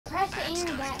Hey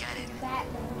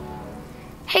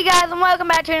guys, and welcome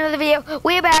back to another video.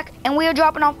 We're back, and we are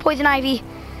dropping off Poison Ivy.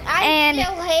 I'm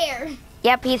still here.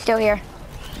 Yep, he's still here.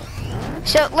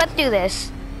 So, let's do this.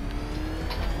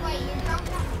 Wait, you're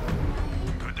dropping off?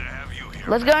 Good to have you here.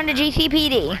 Let's go into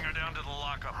GCPD. Bring her down to the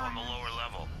lockup on the lower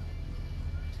level.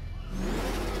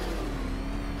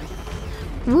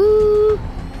 Woo!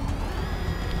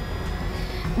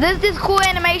 There's this cool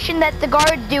animation that the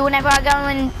guards do whenever I go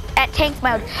in at tank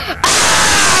mode.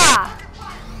 Ah!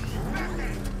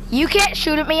 You can't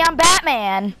shoot at me, I'm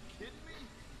Batman.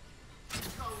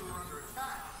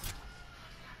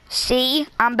 See?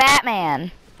 I'm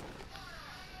Batman.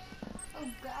 Oh,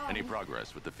 God. Any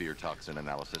progress with the fear toxin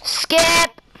analysis?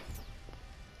 Skip!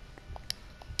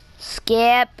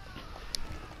 Skip.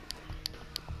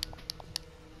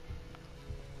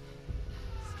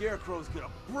 Scarecrow's gonna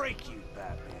break you,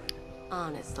 Batman.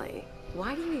 Honestly,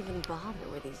 why do you even bother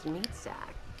with these meat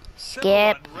sacks?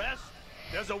 Skip. Unrest?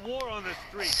 There's a war on the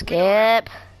street. Skip.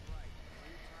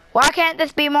 Why can't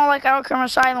this be more like Arkham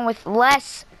Asylum with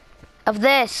less of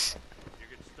this?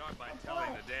 You can start by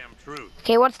telling the damn truth.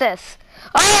 Okay, what's this?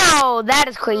 Oh, that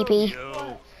is creepy.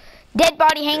 Yo, Dead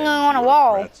body hanging on a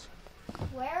wall.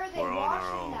 Where are they we're on our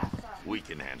washing own. that from? We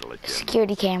can handle it, Jim.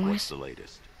 Security What's cameras. the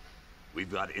latest?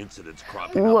 We've got incidents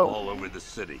cropping Whoa. up all over the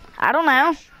city. I don't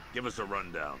know. Give us a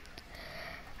rundown.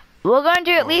 We're going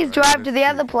to at least drive to the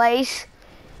other place.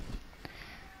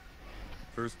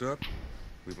 First up,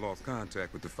 we've lost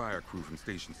contact with the fire crew from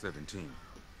Station 17.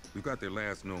 We've got their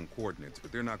last known coordinates,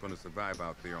 but they're not going to survive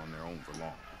out there on their own for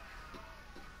long.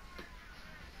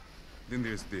 Then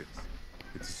there's this.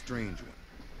 It's a strange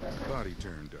one. The body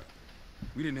turned up.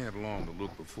 We didn't have long to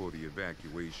look before the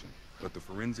evacuation, but the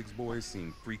forensics boys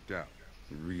seemed freaked out.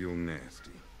 Real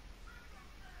nasty.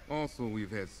 Also,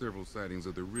 we've had several sightings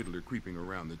of the Riddler creeping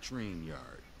around the train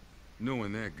yard.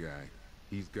 Knowing that guy,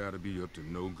 he's got to be up to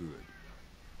no good.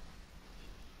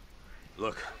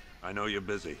 Look, I know you're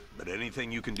busy, but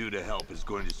anything you can do to help is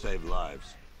going to save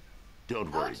lives. Don't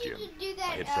I worry, want you Jim. to do that,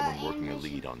 I have someone working a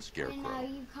animation lead on when, Scarecrow.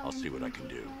 you come I'll see what I into can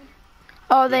do. mode.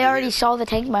 Oh, they Good to already hear. saw the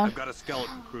tank mode. I've got a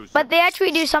skeleton crew. But they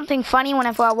actually do something funny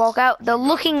whenever I walk out. They're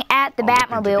looking at the I'll look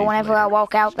into Batmobile these whenever I later.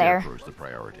 walk out there. Scarecrow's the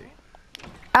priority.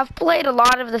 I've played a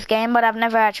lot of this game, but I've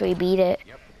never actually beat it.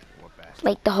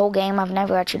 Like the whole game, I've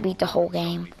never actually beat the whole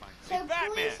game. So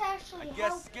police actually I guess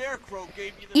help. Scarecrow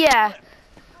gave you the Yeah. slip.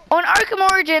 On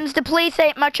Arkham Origins, the police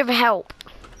ain't much of a help.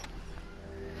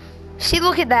 See,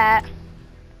 look at that.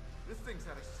 This thing's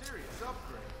had a serious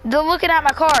upgrade. They're looking at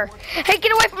my car. Hey,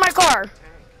 get away from my car.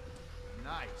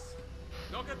 Nice.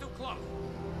 Don't get too close.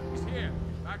 He's here.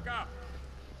 Back up.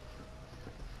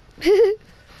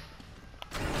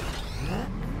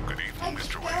 Good evening,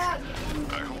 Mr. Wayne.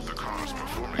 I hope the car's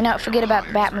performing. You know, forget about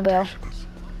the Batmobile.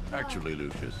 Actually,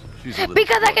 Lucius, she's a little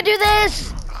Because I can do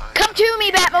this! Come to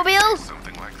me, Batmobile!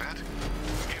 Something like that.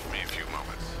 Give me a few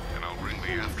moments, and I'll bring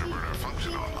the afterburner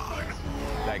function online.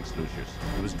 Thanks, Lucius.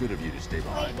 It was good of you to stay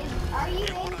behind. Are you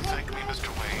You want to thank me, Mr.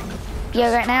 Wayne?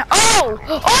 Yeah, right now. Oh!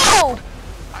 Oh!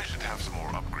 I should have some more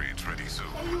upgrades ready soon.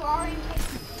 You are in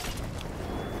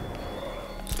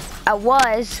I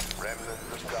was.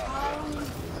 Remnants of Gotham,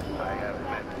 I have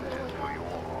messages for you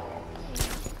all. To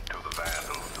the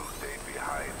vandals who stayed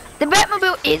behind, The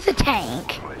Batmobile is a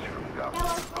tank. flesh from Now Gotham's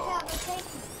let's bones. have a tank.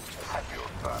 At your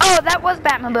side, Oh, that was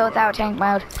Batmobile without tank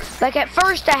mode. Like at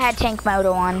first I had tank mode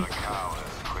on. cowards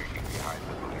creeping behind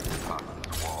the police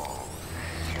department's wall.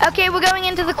 Okay, we're going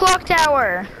into the clock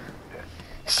tower.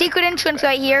 Secret entrance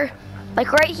right here.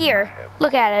 Like right here.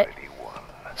 Look at it.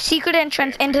 Secret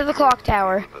entrance into the clock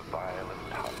tower. The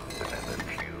violent toxin and a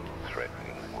few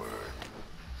threatening words.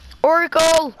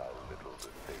 Oracle!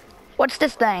 What's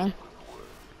this thing?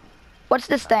 What's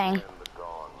this thing? The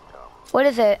dawn comes What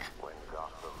is it? when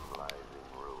Gotham lies in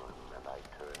ruin, and I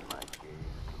turn my gaze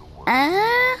to the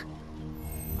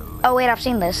world. Oh wait, I've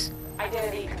seen this.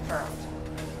 Identity confirmed.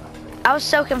 I was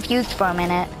so confused for a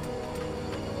minute.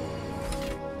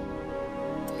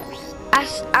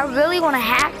 I really want to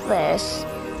hack this.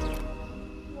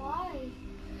 Why?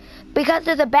 Because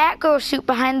there's a Batgirl suit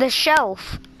behind this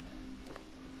shelf.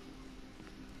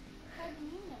 How do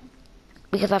you know?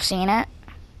 Because I've seen it.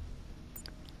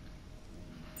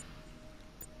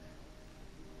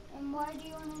 And why do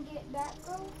you want to get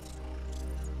Batgirl?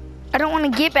 I don't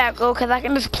want to get Batgirl because I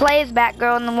can just play as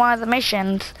Batgirl in one of the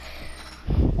missions.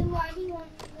 Then why do you want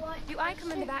Do I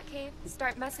come in the Batcave and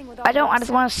start messing with all I don't, I the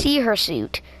just want to see her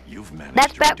suit. You've managed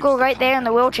That's to reduce Batgirl right there in the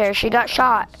compound wheelchair. She got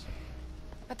shot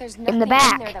But there's in nothing the there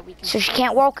back, that we can so she see.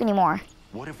 can't walk anymore.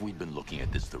 What if we'd been looking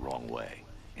at this the wrong way?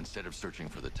 Instead of searching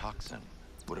for the toxin,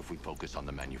 what if we focus on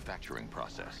the manufacturing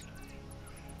process?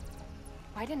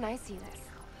 Why didn't I see this?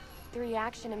 The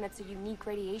reaction emits a unique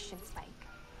radiation spike.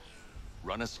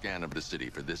 Run a scan of the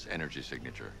city for this energy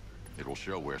signature. It will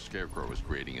show where Scarecrow is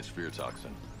creating his fear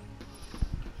toxin.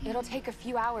 It'll take a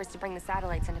few hours to bring the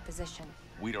satellites into position.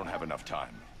 We don't have enough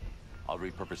time. I'll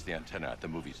repurpose the antenna at the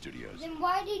movie studios. Then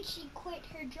why did she quit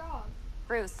her job?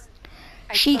 Bruce.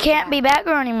 She can't be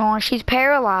Batgirl anymore. She's I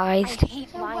paralyzed.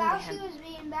 hate So lying while to she him. was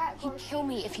being Batgirl, He'd kill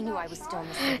me if he knew I was still in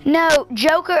the city. No,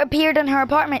 Joker appeared in her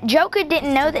apartment. Joker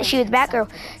didn't know that she was Batgirl.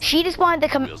 She just wanted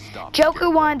Joker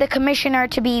wanted the commissioner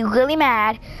to be really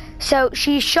mad, so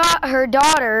she shot her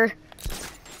daughter.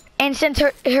 And since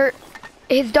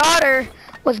his daughter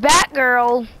was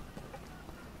Batgirl,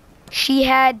 she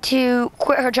had to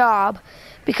quit her job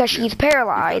because she's We've got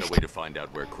paralyzed. a way to find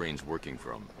out where Crane's working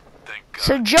from.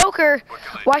 So Joker,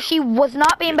 while she was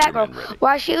not being Batgirl,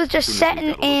 while she was just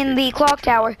sitting in the clock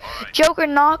tower, Joker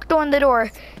knocked on the door.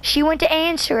 She went to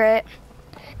answer it,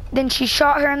 then she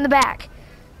shot her in the back.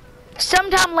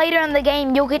 Sometime later in the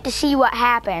game, you'll get to see what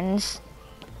happens.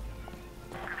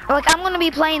 Like, I'm gonna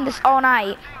be playing this all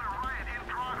night.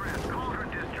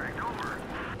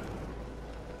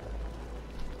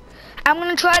 I'm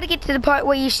gonna try to get to the part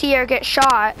where you see her get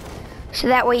shot, so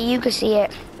that way you can see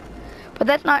it. But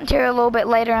that's not until a little bit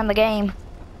later in the game.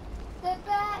 the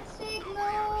bat signals.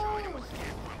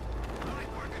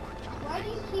 Why do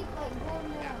you keep like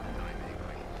going down?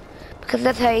 Because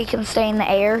that's how you can stay in the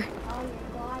air. Oh,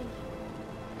 you're lying.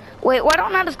 Wait, why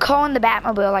don't I just call in the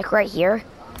Batmobile, like right here?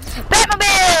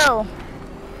 Batmobile!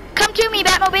 Come to me,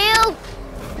 Batmobile!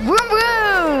 Vroom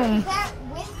vroom! Is that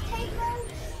with tank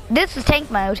mode? This is tank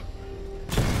mode.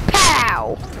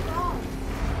 Pow! Wrong.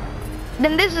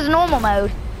 Then this is normal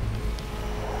mode.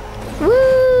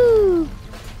 Woo!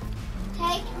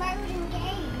 Tank mode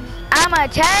engaged. I'm a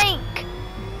tank!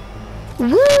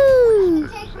 Woo!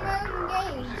 Tank mode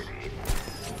engaged.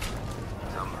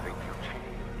 Something you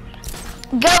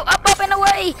changed. Go up, and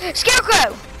away!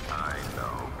 Scarecrow! I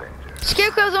know better.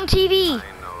 Scarecrow's on TV. I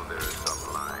know there are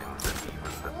some lines that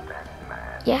even the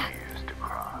Batman Yeah. used to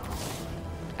cross.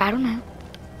 I don't know.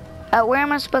 Where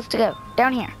am I supposed to go?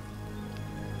 Down here.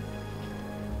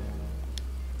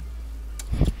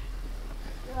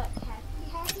 Look,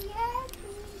 happy.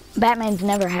 Batman's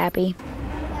never happy. No,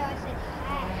 I said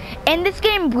happy. In this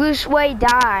game, Bruce Wayne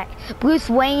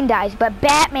dies, but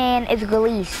Batman is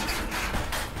released.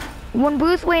 When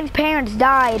Bruce Wayne's parents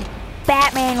died,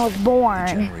 Batman was born.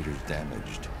 Generator's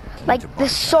damaged. Like, the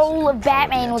soul of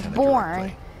Batman was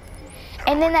born.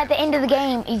 And then at the end of the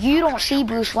game, you don't see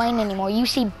Bruce Wayne anymore. You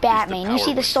see Batman. You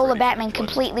see the soul of Batman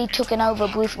completely taking over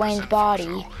Bruce Wayne's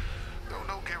body.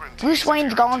 Bruce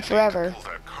Wayne's gone forever.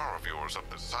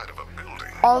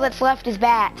 All that's left is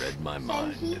Bats. Read my So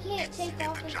mind. he can't take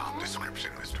off his Job mask?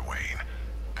 description, Mr. Wayne.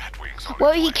 Batwing's on Well,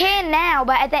 its he way. can now,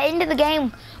 but at the end of the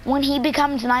game, when he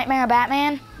becomes Nightmare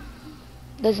Batman,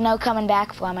 there's no coming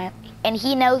back from it. And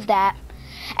he knows that.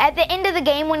 At the end of the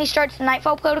game, when he starts the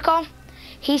Nightfall Protocol,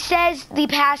 he says the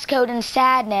passcode in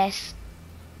sadness.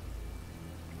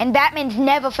 And Batman's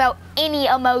never felt any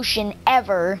emotion,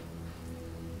 ever.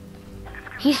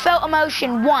 He's felt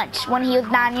emotion once when he was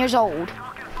 9 years old,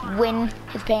 when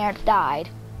his parents died.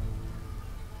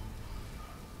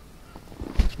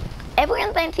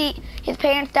 Everyone thinks his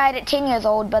parents died at 10 years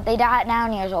old, but they died at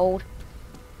 9 years old.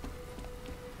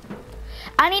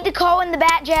 I need to call in the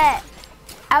Batjet.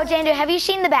 Alexander, have you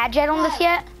seen the Batjet on this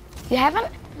yet? You haven't?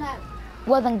 No.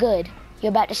 Well then good.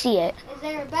 You're about to see it. Is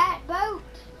there a bat boat?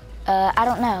 I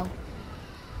don't know.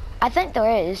 I think there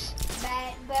is.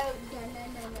 Bat boat.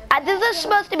 No. There's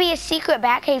supposed to be a secret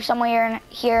Batcave somewhere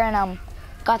here in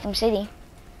Gotham City.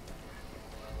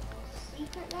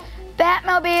 Secret bat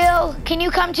boat? Batmobile, can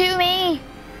you come to me?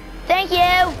 Thank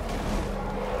you.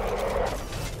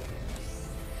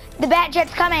 The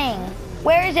Batjet's coming.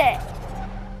 Where is it?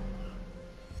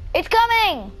 It's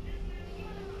coming.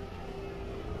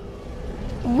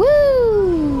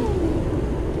 Woo!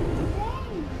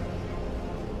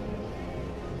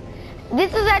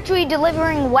 This is actually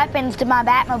delivering weapons to my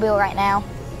Batmobile right now.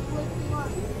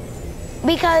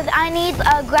 Because I need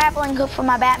a grappling hook for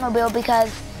my Batmobile because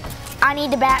I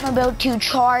need the Batmobile to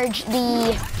charge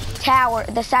the tower,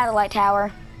 the satellite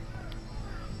tower.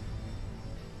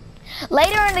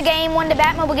 Later in the game, when the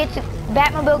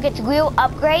Batmobile gets real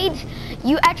upgrades,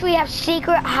 you actually have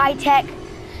secret high-tech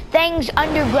things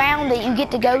underground that you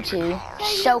get to go to.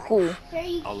 So cool. So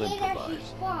you I'll can't actually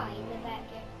improvise. fly in the bat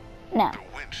boat. No,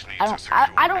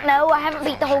 I don't know. I haven't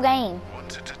beat the whole game.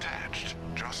 Once it's attached,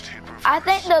 just hit reverse. I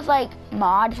think there's like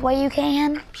mods where you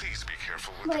can, Please be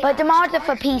careful with but the mods are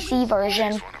for PC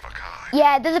version. one of a kind.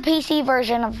 Yeah, there's a PC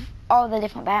version of all the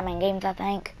different Batman games, I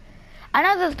think. I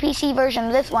know there's a PC version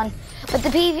of this one, but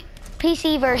the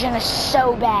PC version is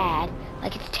so bad.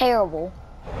 Like, it's terrible.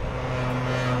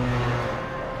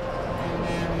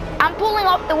 I'm pulling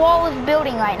off the wall of the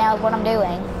building right now is what I'm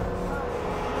doing.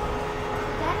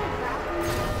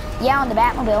 Yeah, on the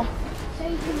Batmobile. So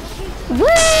you can shoot. Woo!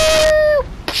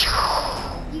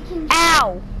 You can.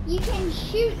 Ow! You can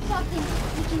shoot something.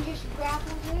 You can just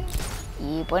grapple to,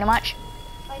 Yeah, pretty much.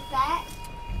 like that.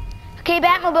 Okay,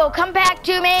 Batmobile, come back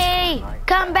to me!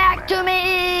 Come back to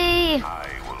me! I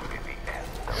will be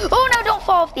the end. Oh no, don't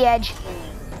fall off the edge.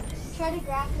 Try to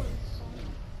grapple.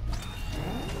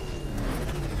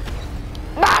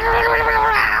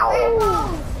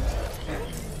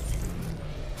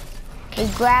 Okay,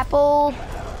 grapple.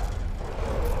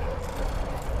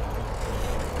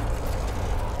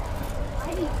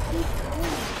 Why do you keep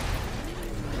doing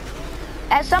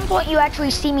At some point, you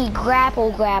actually see me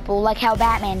grapple, like how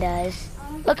Batman does.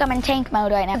 Look, I'm in tank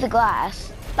mode right now. The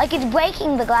glass. Like, it's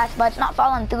breaking the glass, but it's not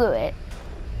falling through it.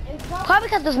 it? Probably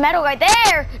because there's metal right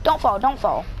there. Don't fall, don't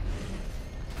fall.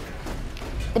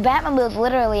 The Batmobile is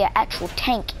literally an actual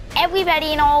tank.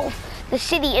 Everybody in all the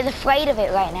city is afraid of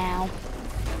it right now.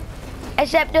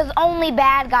 Except there's only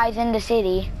bad guys in the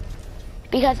city.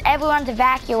 Because everyone's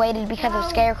evacuated because of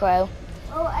Scarecrow.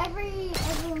 Oh,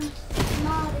 everyone's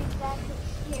not exactly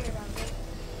scared of it.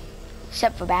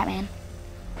 Except for Batman.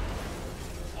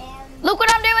 And Look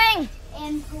what I'm doing!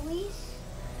 and police.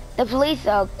 The police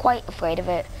are quite afraid of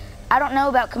it. I don't know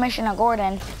about Commissioner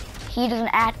Gordon. He doesn't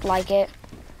act like it.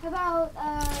 How about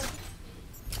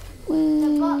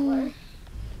the butler?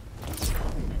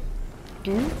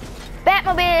 Dude?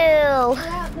 Batmobile!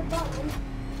 How about the butler?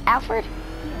 Alfred?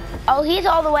 Oh, he's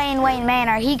all the way in Wayne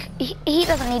Manor. He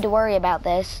doesn't need to worry about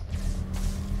this.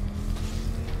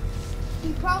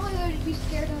 You probably would be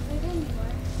scared of it anyway.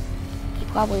 He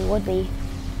probably would be.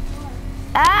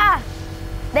 Ah!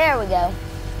 There we go.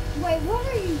 Wait, what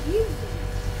are you using?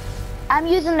 I'm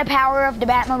using the power of the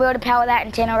Batmobile to power that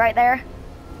antenna right there.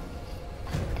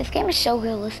 This game is so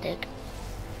realistic.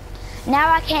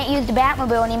 Now I can't use the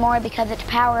Batmobile anymore because it's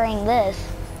powering this.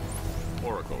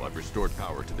 Oracle, I've restored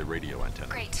power to the radio antenna.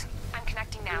 Great. I'm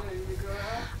connecting now.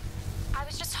 I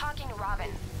was just talking to Robin.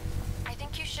 I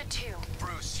think you should too.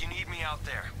 Bruce, you need me out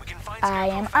there. We can find I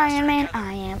am Iron Man,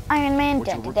 I am Iron Man. What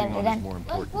you're Dun, dun, working dun, on dun, is more Like,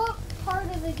 important. what part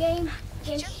of the game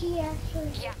does she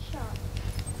actually Yeah. get shot?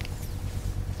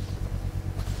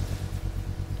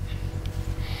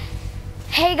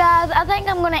 Hey guys, I think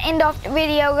I'm gonna end off the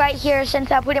video right here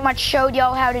since I pretty much showed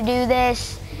y'all how to do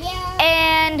this. Yeah.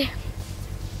 And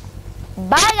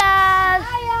bye guys!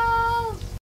 Bye,